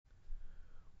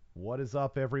What is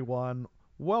up, everyone?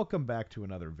 Welcome back to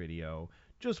another video.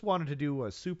 Just wanted to do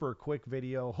a super quick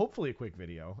video, hopefully a quick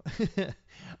video,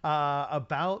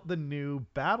 about the new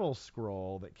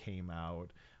Battlescroll that came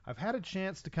out. I've had a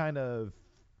chance to kind of,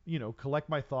 collect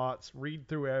my thoughts, read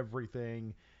through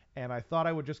everything, and I thought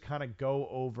I would just kind of go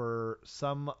over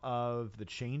some of the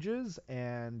changes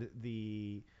and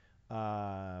the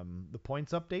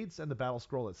points updates and the battle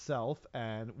scroll itself,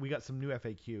 and we got some new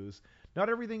FAQs. Not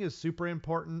everything is super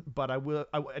important, but I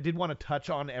did want to touch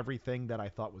on everything that I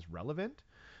thought was relevant.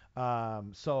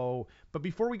 But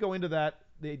before we go into that,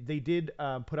 they did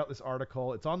put out this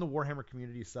article. It's on the Warhammer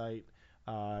community site.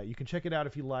 You can check it out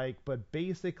if you like, but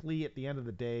basically, at the end of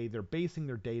the day, they're basing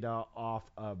their data off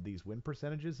of these win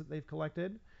percentages that they've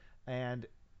collected, and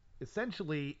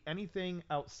essentially anything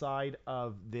outside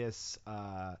of the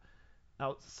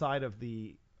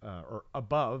or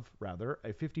above rather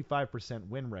a 55%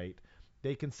 win rate,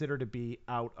 they consider to be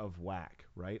out of whack,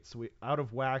 right? So out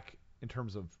of whack in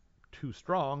terms of too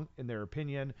strong, in their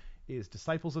opinion, is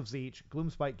Disciples of Zeech,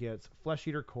 Gloomspite Gitz, Flesh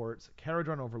Eater Courts,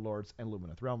 Caradron Overlords, and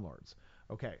Lumineth Realm Lords.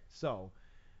 Okay, so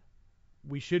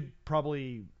we should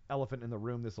probably elephant in the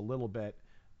room this a little bit.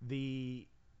 The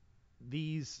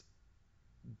these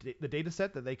the data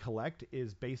set that they collect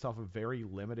is based off of very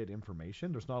limited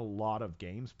information. There's not a lot of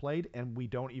games played, and we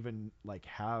don't even like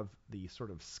have the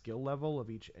sort of skill level of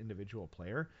each individual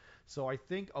player. So I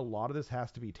think a lot of this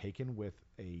has to be taken with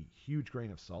a huge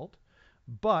grain of salt.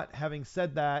 But having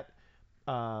said that,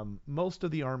 most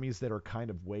of the armies that are kind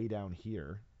of way down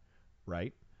here,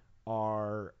 right,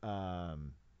 are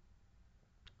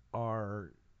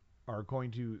are are going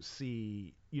to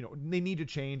see, they need to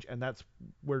change, and that's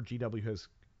where GW has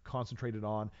concentrated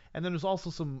on. And then there's also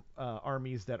some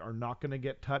armies that are not going to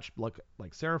get touched, like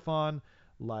Seraphon,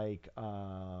 like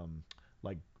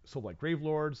like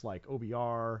Gravelords, like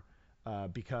OBR,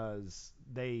 because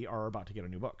they are about to get a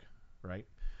new book, right?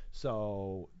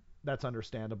 So that's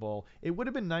understandable. It would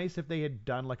have been nice if they had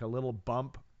done like a little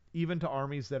bump, even to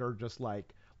armies that are just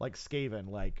like Skaven,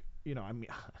 like I mean,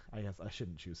 I guess I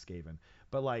shouldn't choose Skaven,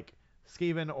 but like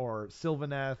Skaven or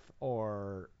Sylvaneth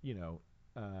or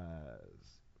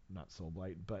not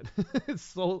Soulblight, but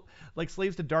Soul, like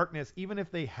Slaves to Darkness. Even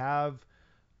if they have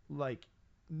like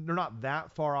they're not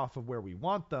that far off of where we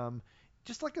want them,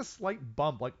 just like a slight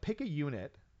bump, like pick a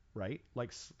unit, right?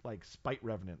 Like Spite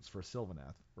Revenants for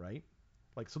Sylvaneth, right?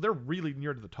 Like so they're really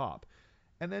near to the top,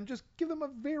 and then just give them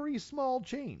a very small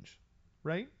change,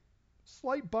 right?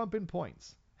 Slight bump in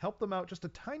points. Help them out just a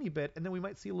tiny bit, and then we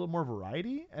might see a little more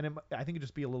variety. And I think it'd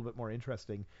just be a little bit more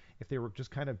interesting if they were just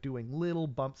kind of doing little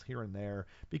bumps here and there,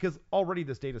 because already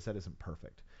this data set isn't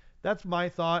perfect. That's my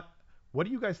thought. What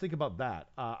do you guys think about that?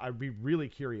 I'd be really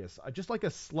curious. Just like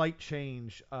a slight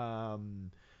change,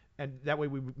 and that way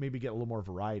we would maybe get a little more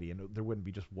variety, and there wouldn't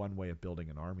be just one way of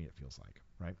building an army. It feels like,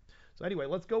 right? So anyway,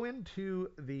 let's go into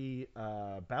the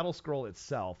battle scroll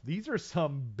itself. These are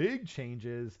some big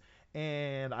changes,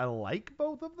 and I like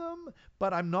both of them,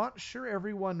 but I'm not sure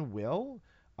everyone will.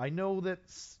 I know that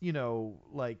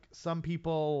like some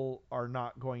people are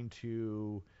not going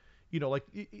to, like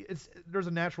there's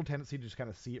a natural tendency to just kind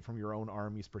of see it from your own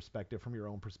army's perspective, from your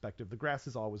own perspective. The grass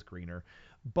is always greener,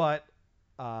 but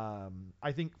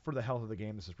I think for the health of the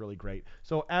game, this is really great.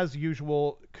 So as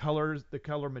usual, the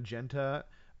color magenta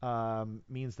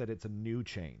means that it's a new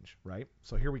change, right?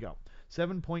 So here we go.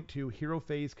 7.2 Hero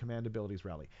Phase Command Abilities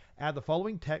Rally. Add the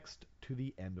following text to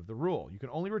the end of the rule. You can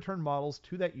only return models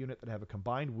to that unit that have a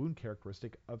combined wound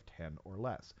characteristic of 10 or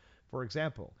less. For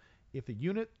example, if the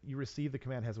unit you receive the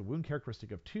command has a wound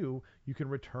characteristic of 2, you can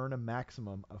return a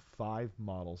maximum of 5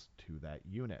 models to that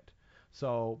unit.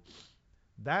 So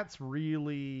that's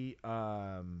really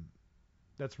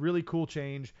cool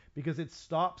change, because it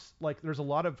stops, like, there's a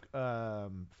lot of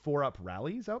 4-up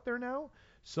rallies out there now.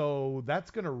 So that's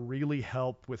going to really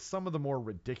help with some of the more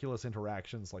ridiculous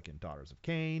interactions, like in Daughters of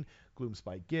Cain,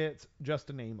 Gloomspite Gitz, just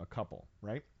to name a couple,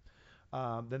 right?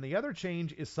 Then the other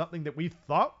change is something that we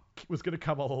thought was going to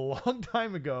come a long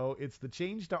time ago. It's the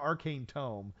change to Arcane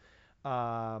Tome.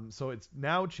 So it's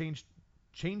now changed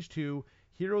to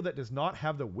hero that does not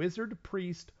have the Wizard,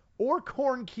 Priest, or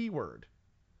Khorne keyword.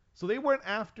 So they went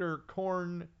after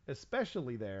Khorne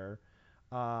especially there.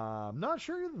 Not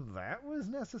sure that was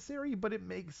necessary, but it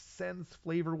makes sense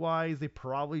flavor-wise. They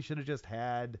probably should have just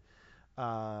had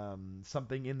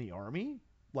something in the army,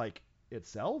 like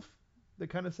itself, that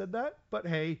kind of said that. But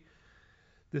hey,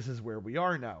 this is where we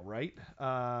are now, right?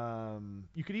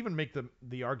 You could even make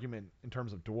the argument in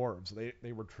terms of dwarves.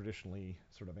 They were traditionally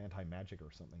sort of anti-magic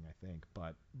or something, I think.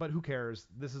 But who cares?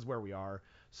 This is where we are.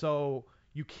 So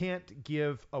you can't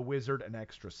give a wizard an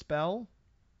extra spell.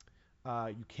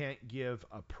 You can't give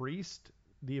a priest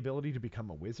the ability to become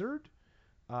a wizard.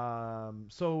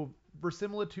 So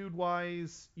verisimilitude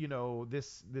wise,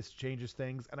 this changes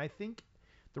things, and I think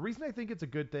the reason I think it's a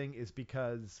good thing is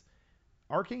because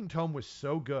Arcane Tome was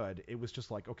so good. It was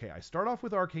just like, okay, I start off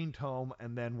with Arcane Tome,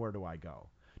 and then where do I go?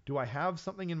 Do I have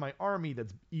something in my army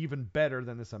that's even better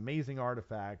than this amazing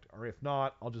artifact? Or if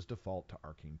not, I'll just default to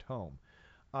Arcane Tome.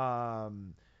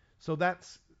 Um, so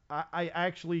I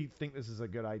actually think this is a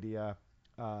good idea.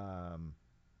 Um,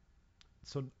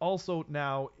 so also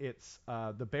now it's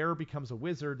the bearer becomes a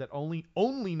wizard that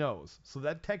only knows. So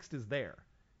that text is there.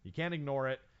 You can't ignore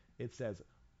it. It says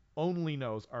only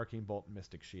knows Arcane Bolt and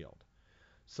Mystic Shield.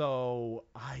 So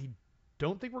I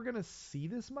don't think we're gonna see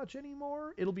this much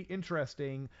anymore. It'll be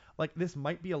interesting. Like this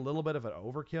might be a little bit of an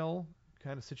overkill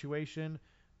kind of situation,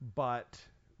 but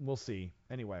we'll see.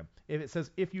 Anyway, if it says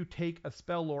if you take a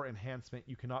spell lore enhancement,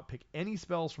 you cannot pick any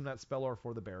spells from that spell lore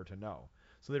for the bearer to know.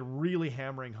 So they're really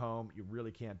hammering home you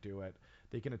really can't do it.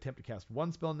 They can attempt to cast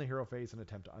one spell in the hero phase and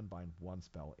attempt to unbind one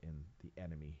spell in the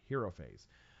enemy hero phase.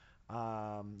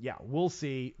 Yeah, we'll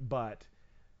see, but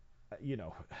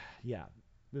yeah,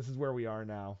 this is where we are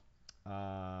now.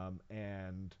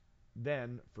 And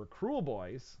then for Cruel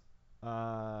Boys,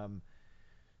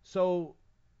 so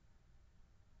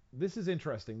this is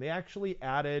interesting. They actually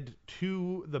added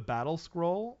to the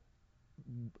Battlescroll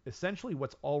essentially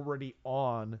what's already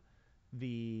on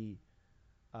the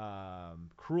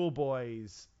Cruel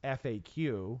Boys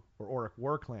FAQ or Auric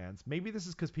War Clans. Maybe this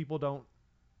is because people don't,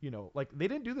 like they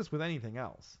didn't do this with anything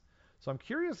else. So I'm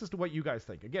curious as to what you guys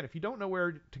think. Again, if you don't know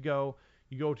where to go,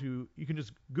 you can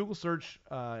just Google search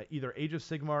either Age of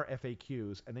Sigmar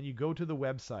FAQs, and then you go to the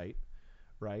website,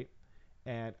 right?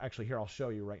 And actually, here I'll show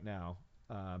you right now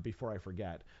before I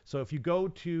forget. So if you go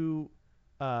to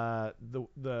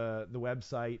the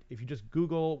website, if you just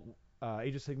Google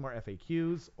Age of Sigmar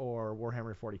FAQs or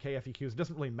Warhammer 40k FAQs, it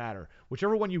doesn't really matter.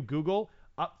 Whichever one you Google,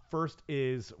 up first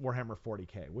is Warhammer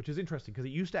 40k, which is interesting because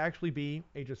it used to actually be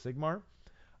Age of Sigmar.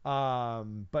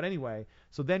 But anyway,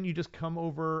 so then you just come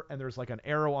over and there's like an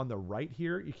arrow on the right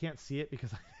here. You can't see it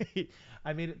because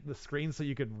I made it the screen so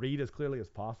you could read as clearly as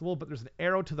possible, but there's an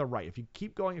arrow to the right. If you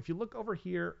keep going, if you look over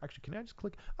here, actually, can I just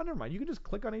click? Oh, never mind. You can just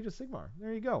click on Age of Sigmar.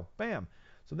 There you go. Bam.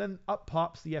 So then up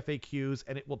pops the FAQs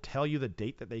and it will tell you the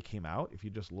date that they came out. If you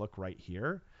just look right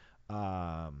here.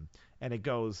 And it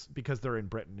goes, because they're in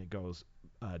Britain, it goes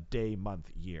day, month,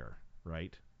 year,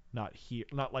 right?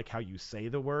 Not like how you say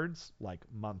the words, like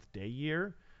month, day,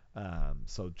 year.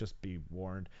 So just be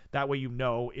warned. That way you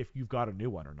know if you've got a new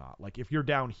one or not. Like if you're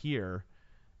down here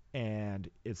and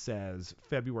it says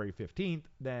February 15th,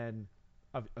 then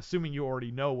assuming you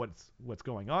already know what's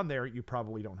going on there, you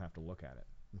probably don't have to look at it.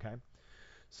 Okay.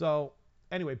 So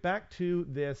anyway, back to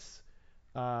this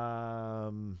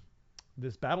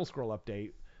this Battlescroll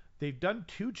update. They've done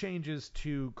two changes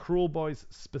to Cruel Boys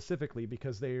specifically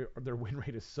because their win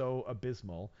rate is so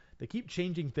abysmal. They keep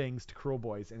changing things to Cruel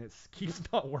Boys and it keeps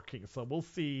not working. So we'll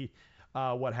see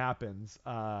what happens.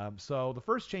 So the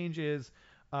first change is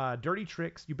Dirty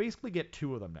Tricks. You basically get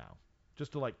two of them now,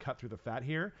 just to like cut through the fat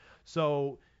here.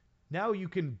 So now you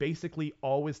can basically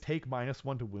always take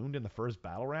 -1 to wound in the first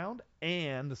battle round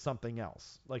and something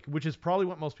else, like which is probably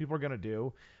what most people are going to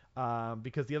do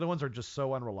because the other ones are just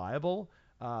so unreliable.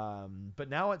 But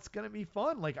now it's gonna be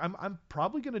fun. Like I'm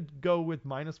probably gonna go with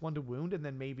 -1 to wound, and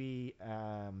then maybe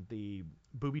the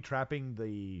booby trapping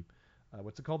the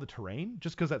what's it called, the terrain,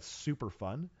 just because that's super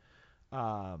fun.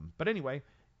 But anyway,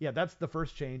 yeah, that's the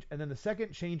first change, and then the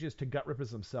second change is to gut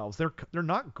rippers themselves. They're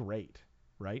not great,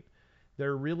 right?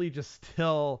 They're really just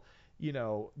still,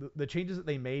 the changes that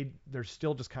they made, they're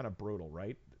still just kind of brutal,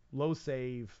 right? Low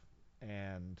save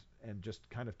and just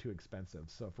kind of too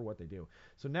expensive so for what they do.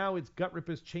 So now it's Gut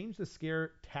Rippers change the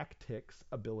scare tactics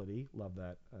ability, love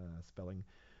that spelling,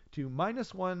 to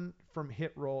 -1 from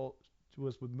hit roll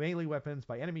was with melee weapons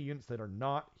by enemy units that are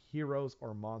not heroes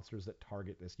or monsters that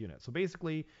target this unit. So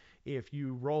basically, if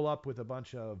you roll up with a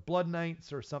bunch of Blood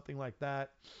Knights or something like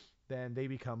that, then they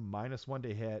become -1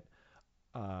 to hit.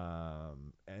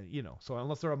 And so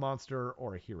unless they're a monster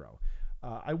or a hero.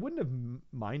 I wouldn't have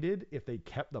minded if they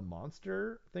kept the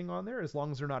monster thing on there as long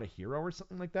as they're not a hero or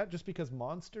something like that, just because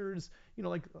monsters,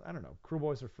 like, I don't know, Cruel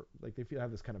Boys are like, they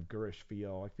have this kind of gurish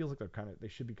feel. It feels like they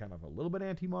should be kind of a little bit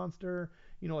anti-monster,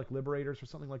 like Liberators or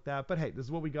something like that. But hey, this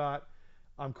is what we got.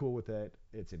 I'm cool with it.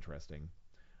 It's interesting.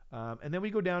 And then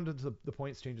we go down to the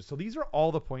points changes. So these are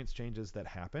all the points changes that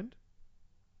happened.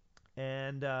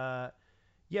 And yeah,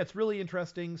 it's really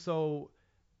interesting. So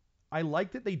I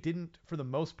like that they didn't, for the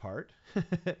most part,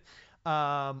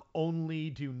 only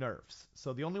do nerfs.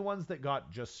 So the only ones that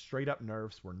got just straight up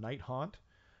nerfs were Night Haunt,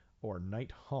 or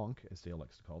Night Honk, as Dale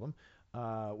likes to call them,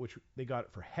 which they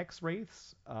got for Hex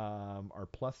Wraiths, are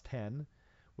plus 10,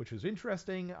 which was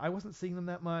interesting. I wasn't seeing them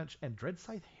that much. And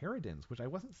Dreadscythe Harridans, which I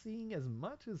wasn't seeing as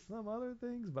much as some other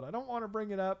things, but I don't want to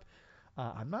bring it up.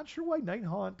 I'm not sure why Night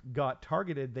Haunt got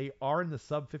targeted. They are in the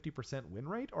sub 50% win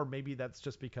rate, or maybe that's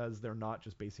just because they're not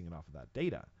just basing it off of that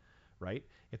data, right?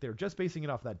 If they're just basing it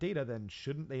off that data, then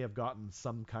shouldn't they have gotten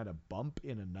some kind of bump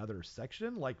in another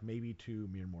section, like maybe to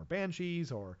Mirmore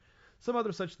Banshees or some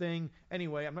other such thing?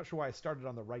 Anyway, I'm not sure why I started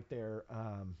on the right there,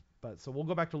 but so we'll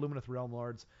go back to Lumineth Realm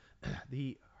Lords.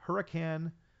 The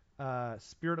Hurricane,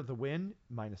 Spirit of the Wind,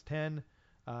 minus 10.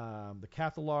 The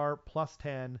Cathalar, plus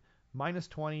 10. Minus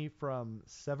 20 from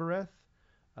Severeth.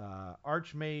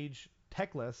 Archmage,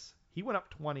 Techless, he went up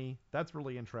 20. That's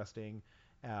really interesting.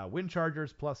 Wind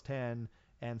Chargers, plus 10.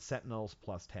 And Sentinels,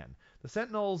 plus 10. The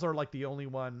Sentinels are like the only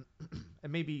one,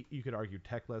 and maybe you could argue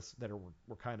Techless, that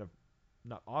were kind of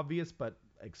not obvious, but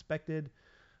expected.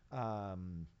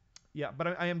 Yeah,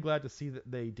 but I am glad to see that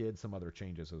they did some other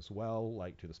changes as well,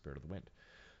 like to the Spirit of the Wind.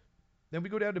 Then we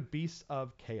go down to Beasts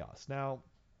of Chaos. Now,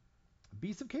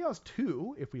 Beasts of Chaos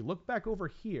 2, if we look back over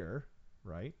here,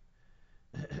 right?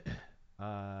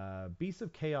 Beasts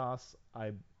of Chaos,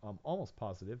 I'm almost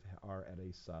positive, are at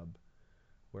a sub.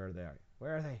 Where are they?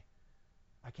 Where are they?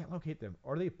 I can't locate them.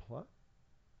 Are they plus?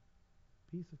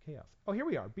 Beasts of Chaos. Oh, here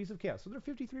we are. Beasts of Chaos. So they're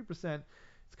 53%.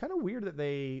 It's kind of weird that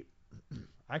they...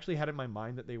 I actually had in my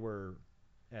mind that they were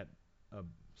at a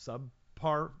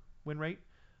subpar win rate.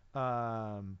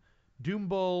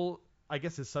 Doombull, I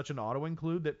guess, is such an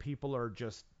auto-include that people are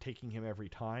just taking him every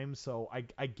time. So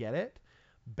I get it.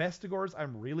 Bestigors,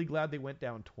 I'm really glad they went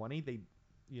down 20. They,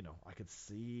 I could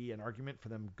see an argument for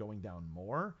them going down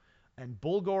more. And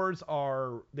Bulgors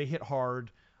they hit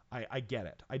hard. I get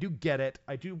it. I do get it.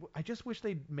 I just wish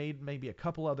they'd made maybe a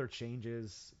couple other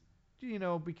changes,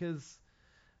 because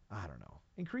I don't know.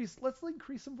 Let's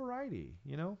increase some variety,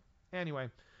 Anyway,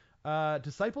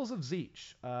 Disciples of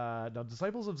Zeech. Now,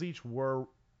 Disciples of Zeech were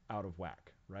out of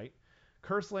whack, right?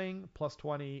 Curseling, plus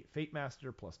 20. Fate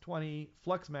Master, plus 20.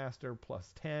 Flux Master,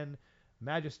 plus 10.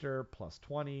 Magister, plus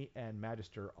 20. And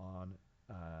Magister on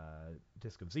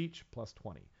Disc of Zeech, plus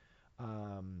 20.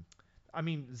 I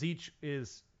mean, Zeech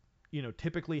is,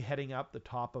 typically heading up the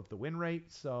top of the win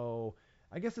rate, so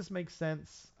I guess this makes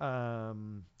sense. I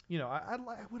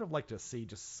would have liked to see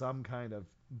just some kind of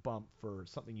bump for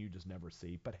something you just never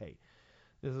see, but hey,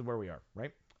 this is where we are,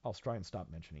 right? I'll try and stop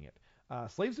mentioning it.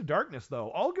 Slaves of Darkness, though,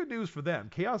 all good news for them.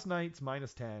 Chaos Knights,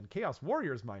 minus 10. Chaos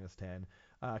Warriors, minus 10.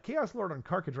 Chaos Lord on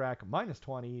Karkadrak, minus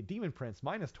 20. Demon Prince,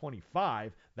 minus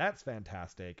 25. That's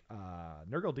fantastic.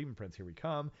 Nurgle Demon Prince, here we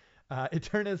come.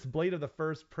 Eternus, Blade of the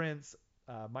First Prince,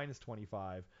 minus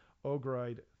 25.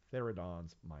 Ogroid,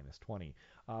 Theridons, minus 20.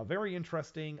 Very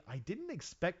interesting. I didn't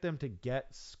expect them to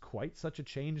get quite such a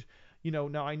change.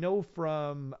 Now I know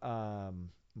from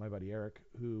my buddy Eric,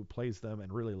 who plays them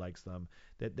and really likes them,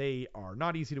 that they are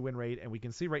not easy to win rate, and we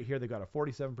can see right here they've got a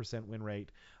 47% win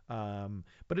rate. But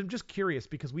I'm just curious,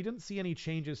 because we didn't see any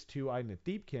changes to Iden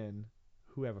Thiepkin,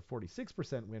 who have a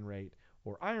 46% win rate,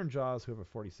 or Iron Jaws, who have a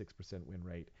 46% win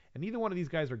rate. And neither one of these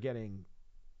guys are getting,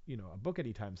 a book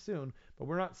anytime soon, but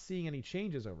we're not seeing any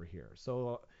changes over here.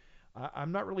 So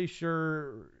I'm not really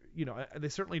sure, they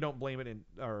certainly don't blame it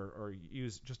or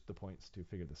use just the points to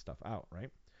figure this stuff out, right?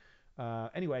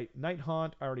 Anyway, Night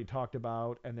Haunt, I already talked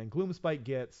about. And then Gloomspite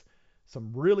gets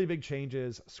some really big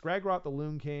changes. Scragrot the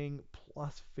Loon King,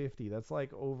 plus 50. That's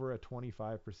like over a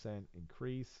 25%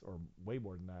 increase, or way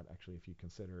more than that, actually, if you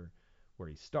consider where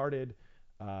he started.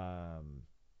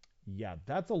 Yeah,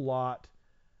 that's a lot.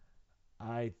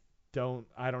 I don't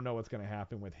know what's going to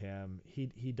happen with him.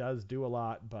 He does do a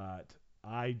lot, but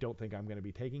I don't think I'm going to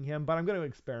be taking him. But I'm going to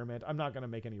experiment. I'm not going to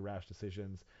make any rash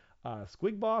decisions.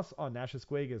 Squig Boss on Nash's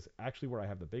Squig is actually where I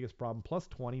have the biggest problem. Plus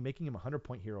 20, making him a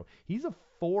 100-point hero. He's a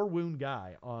 4-wound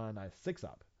guy on a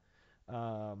 6-up.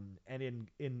 And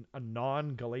in a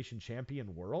non-Galatian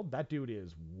champion world, that dude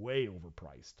is way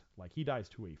overpriced. Like, he dies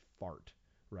to a fart,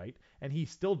 right? And he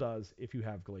still does if you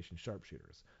have Galatian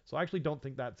sharpshooters. So I actually don't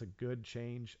think that's a good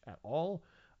change at all.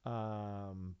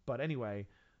 But anyway,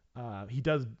 he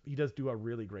does do a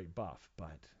really great buff.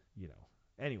 But,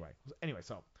 anyway,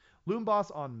 so Loom Boss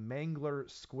on Mangler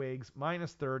Squigs,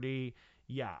 minus 30.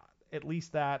 Yeah, at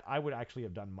least that. I would actually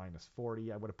have done minus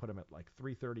 40. I would have put him at like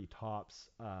 330 tops.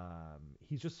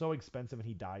 He's just so expensive and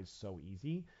he dies so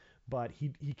easy. But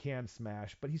he can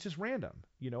smash, but he's just random,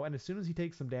 and as soon as he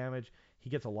takes some damage, he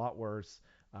gets a lot worse.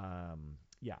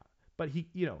 Yeah. but he,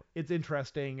 it's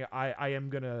interesting. I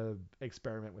am gonna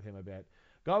experiment with him a bit.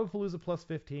 Gobapalooza plus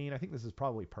 15. I think this is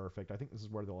probably perfect. I think this is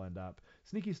where they'll end up.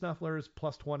 Sneaky Snufflers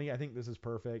plus 20. I think this is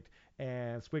perfect.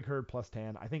 And Squig Herd plus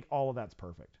 10. I think all of that's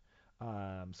perfect.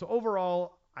 So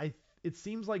overall, it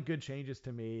seems like good changes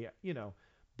to me,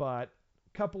 but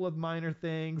couple of minor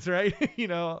things, right?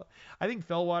 I think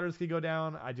Fellwaters could go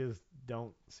down. I just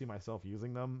don't see myself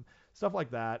using them. Stuff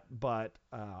like that, but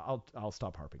I'll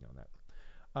stop harping on that.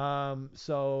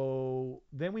 So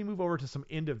then we move over to some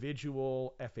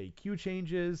individual FAQ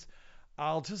changes.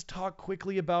 I'll just talk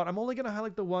quickly about, I'm only going to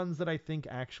highlight the ones that I think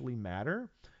actually matter.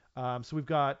 So we've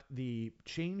got the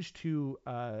change to,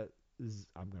 I'm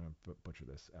going to butcher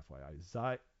this,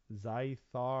 FYI,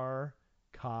 Zythar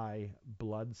Kai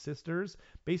Blood Sisters.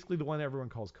 Basically the one everyone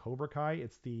calls Cobra Kai.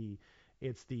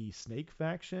 It's the snake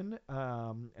faction.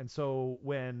 And so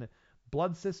when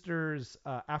Blood Sisters,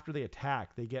 after they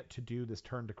attack, they get to do this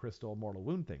turn to crystal mortal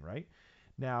wound thing, right?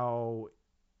 Now,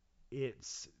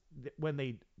 it's when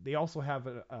they also have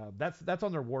that's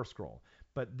on their war scroll,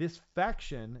 but this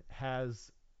faction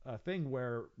has a thing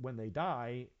where when they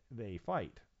die, they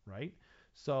fight, right?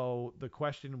 So the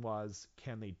question was,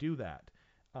 can they do that?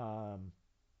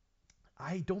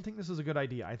 I don't think this is a good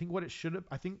idea. I think what it should have,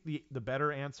 I think the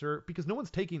better answer, because no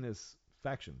one's taking this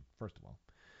faction, first of all.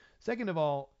 Second of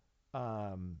all,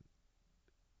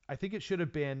 I think it should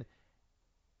have been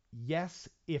yes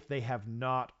if they have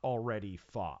not already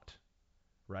fought,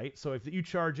 right? So if you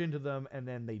charge into them and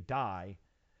then they die,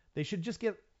 they should just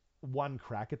get one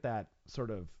crack at that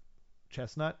sort of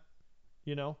chestnut,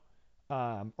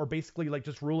 or basically like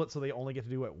just rule it so they only get to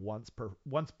do it once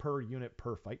per unit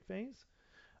per fight phase.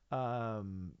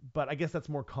 But I guess that's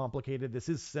more complicated. This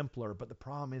is simpler, but the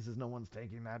problem is no one's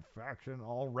taking that faction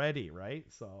already, right?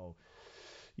 So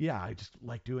yeah, I just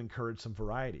like to encourage some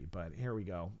variety, but here we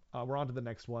go. We're on to the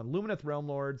next one. Lumineth Realm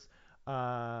Lords.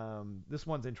 This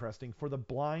one's interesting. For the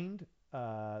blind,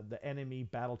 the enemy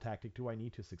battle tactic, do I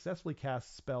need to successfully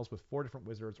cast spells with 4 different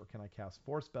wizards, or can I cast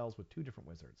 4 spells with 2 different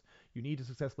wizards? You need to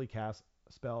successfully cast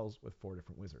spells with 4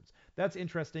 different wizards. That's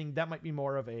interesting. That might be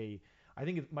more of I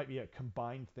think it might be a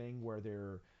combined thing where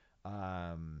they're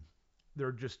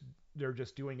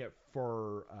just doing it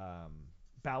for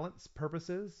balance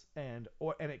purposes, and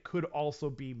it could also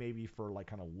be maybe for like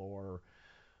kind of lore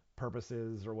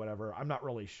purposes or whatever. I'm not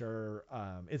really sure.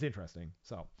 It's interesting.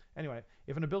 So anyway,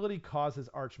 if an ability causes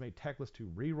Archmage Teclis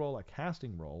to reroll a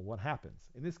casting roll, what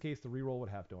happens? In this case, the reroll would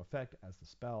have no effect, as the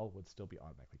spell would still be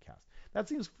automatically cast. That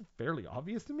seems fairly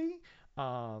obvious to me.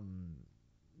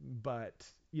 But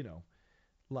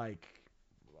like,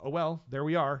 oh well, there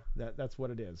we are. That's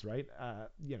what it is, right?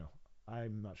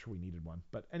 I'm not sure we needed one,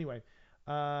 but anyway.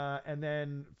 And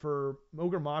then for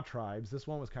Ogre Maw tribes, this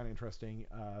one was kind of interesting.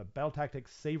 Battle tactic,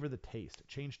 Savor the Taste.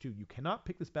 Change to, you cannot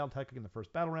pick this battle tactic in the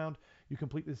first battle round. You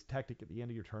complete this tactic at the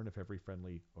end of your turn if every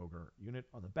friendly Ogre unit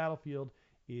on the battlefield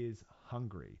is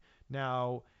hungry.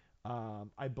 Now,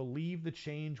 I believe the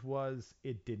change was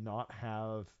it did not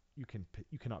have, you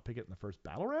cannot pick it in the first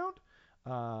battle round.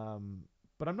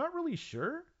 But I'm not really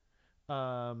sure.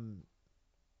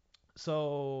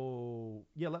 So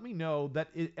yeah, let me know that.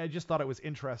 I just thought it was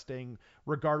interesting,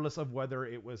 regardless of whether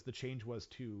it was the change was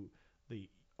to the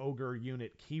ogre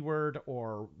unit keyword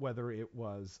or whether it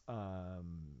was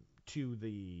to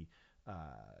the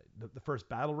first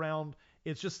battle round.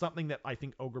 It's just something that I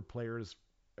think ogre players,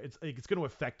 it's going to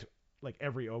affect like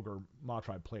every ogre Maw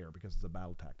tribe player because it's a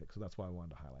battle tactic. So that's why I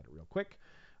wanted to highlight it real quick.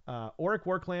 Auric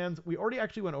War Clans, we already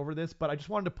actually went over this, but I just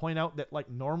wanted to point out that like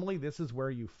normally this is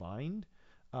where you find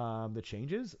the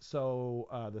changes. So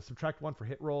the subtract 1 for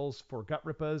hit rolls for gut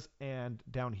rippas, and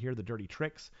down here the dirty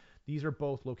tricks. These are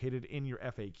both located in your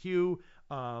FAQ.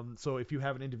 So if you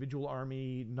have an individual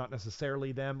army, not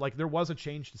necessarily them. Like there was a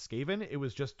change to Skaven. It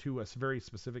was just to a very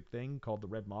specific thing called the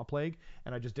Red Maw Plague,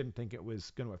 and I just didn't think it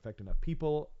was going to affect enough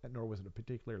people, nor was it a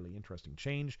particularly interesting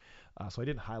change. So I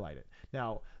didn't highlight it.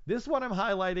 Now, this one I'm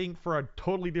highlighting for a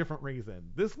totally different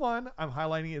reason. This one I'm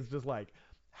highlighting is just like,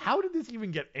 how did this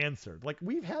even get answered? Like,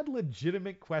 we've had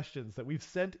legitimate questions that we've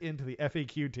sent into the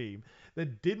FAQ team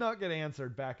that did not get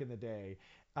answered back in the day,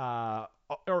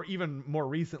 or even more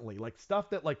recently, like stuff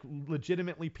that like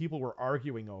legitimately people were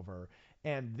arguing over.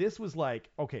 And this was like,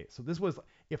 okay, so this was,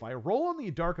 if I roll on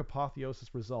the Dark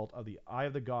Apotheosis result of the Eye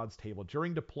of the Gods table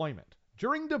during deployment,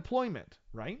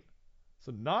 right?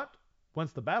 So not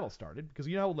once the battle started, because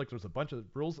you know, like there's a bunch of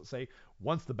rules that say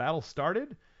once the battle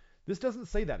started. This doesn't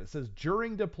say that. It says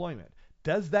during deployment.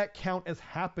 Does that count as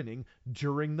happening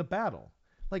during the battle?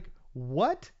 Like,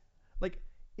 what? Like,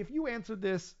 if you answered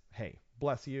this, hey,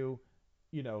 bless you,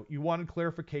 you wanted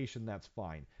clarification, that's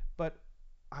fine. But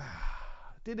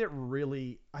did it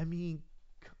really? I mean,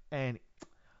 and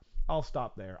I'll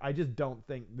stop there. I just don't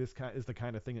think this is the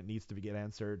kind of thing that needs to get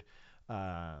answered.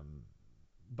 Um,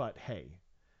 but hey,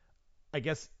 I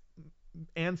guess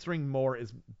answering more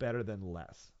is better than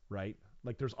less, right?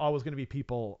 Like there's always going to be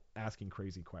people asking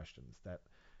crazy questions that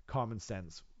common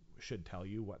sense should tell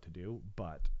you what to do,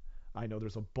 but I know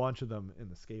there's a bunch of them in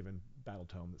the Skaven battle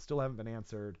tome that still haven't been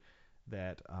answered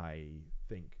that I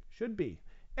think should be.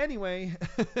 Anyway,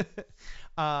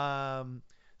 um,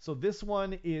 so this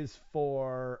one is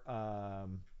for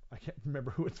I can't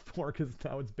remember who it's for because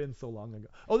now it's been so long ago.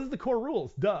 Oh, this is the core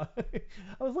rules. Duh.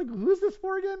 I was like, who's this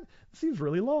for again? It seems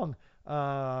really long.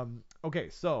 Okay,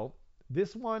 so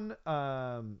this one,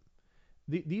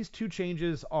 these two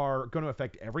changes are going to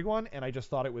affect everyone, and I just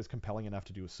thought it was compelling enough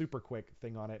to do a super quick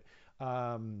thing on it.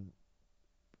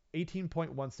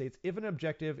 18.1 states, if an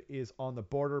objective is on the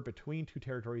border between two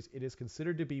territories, it is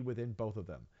considered to be within both of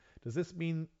them. Does this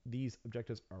mean these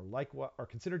objectives are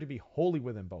considered to be wholly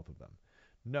within both of them?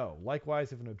 No.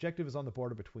 Likewise, if an objective is on the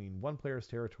border between one player's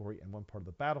territory and one part of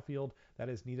the battlefield, that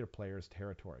is neither player's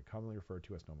territory, commonly referred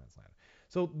to as no man's land.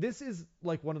 So this is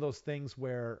like one of those things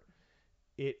where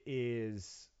it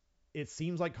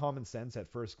seems like common sense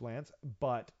at first glance,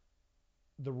 but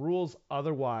the rules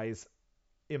otherwise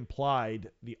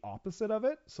implied the opposite of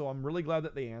it. So I'm really glad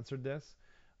that they answered this.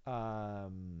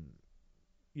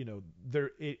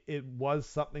 It was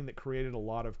something that created a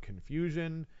lot of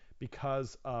confusion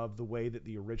because of the way that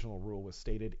the original rule was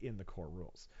stated in the core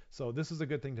rules. So this is a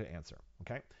good thing to answer.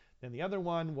 Okay. Then the other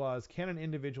one was, can an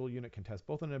individual unit contest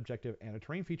both an objective and a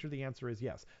terrain feature? The answer is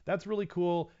yes. That's really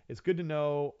cool. It's good to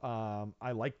know.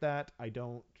 I like that. I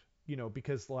don't,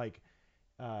 because like,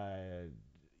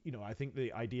 I think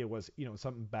the idea was,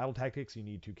 some battle tactics, you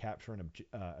need to capture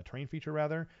a terrain feature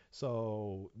rather.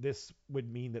 So this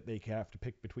would mean that they have to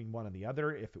pick between one and the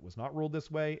other. If it was not ruled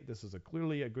this way, this is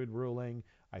clearly a good ruling,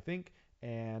 I think,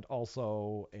 and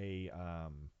also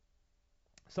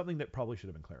something that probably should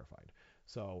have been clarified.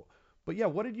 So, but yeah,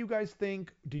 what did you guys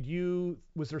think?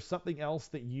 Was there something else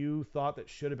that you thought that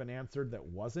should have been answered that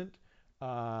wasn't?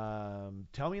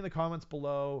 Tell me in the comments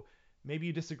below. Maybe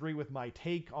you disagree with my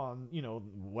take on,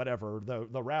 whatever,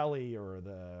 the rally or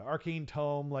the arcane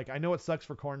tome. Like, I know it sucks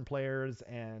for Khorne players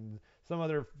and some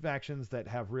other factions that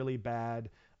have really bad.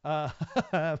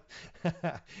 What's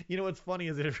funny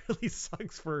is it really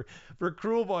sucks for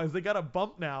Cruel Boys. They got a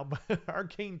bump now, but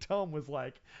Arcane Tome was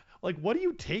like, what do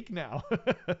you take now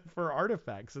for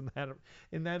artifacts in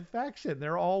that faction?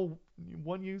 They're all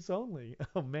one use only.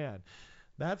 Oh man,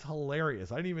 that's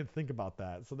hilarious. I didn't even think about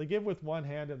that. So they give with one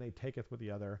hand and they taketh with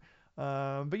the other.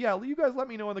 But yeah, you guys let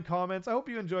me know in the comments. I hope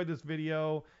you enjoyed this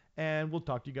video, and we'll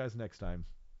talk to you guys next time.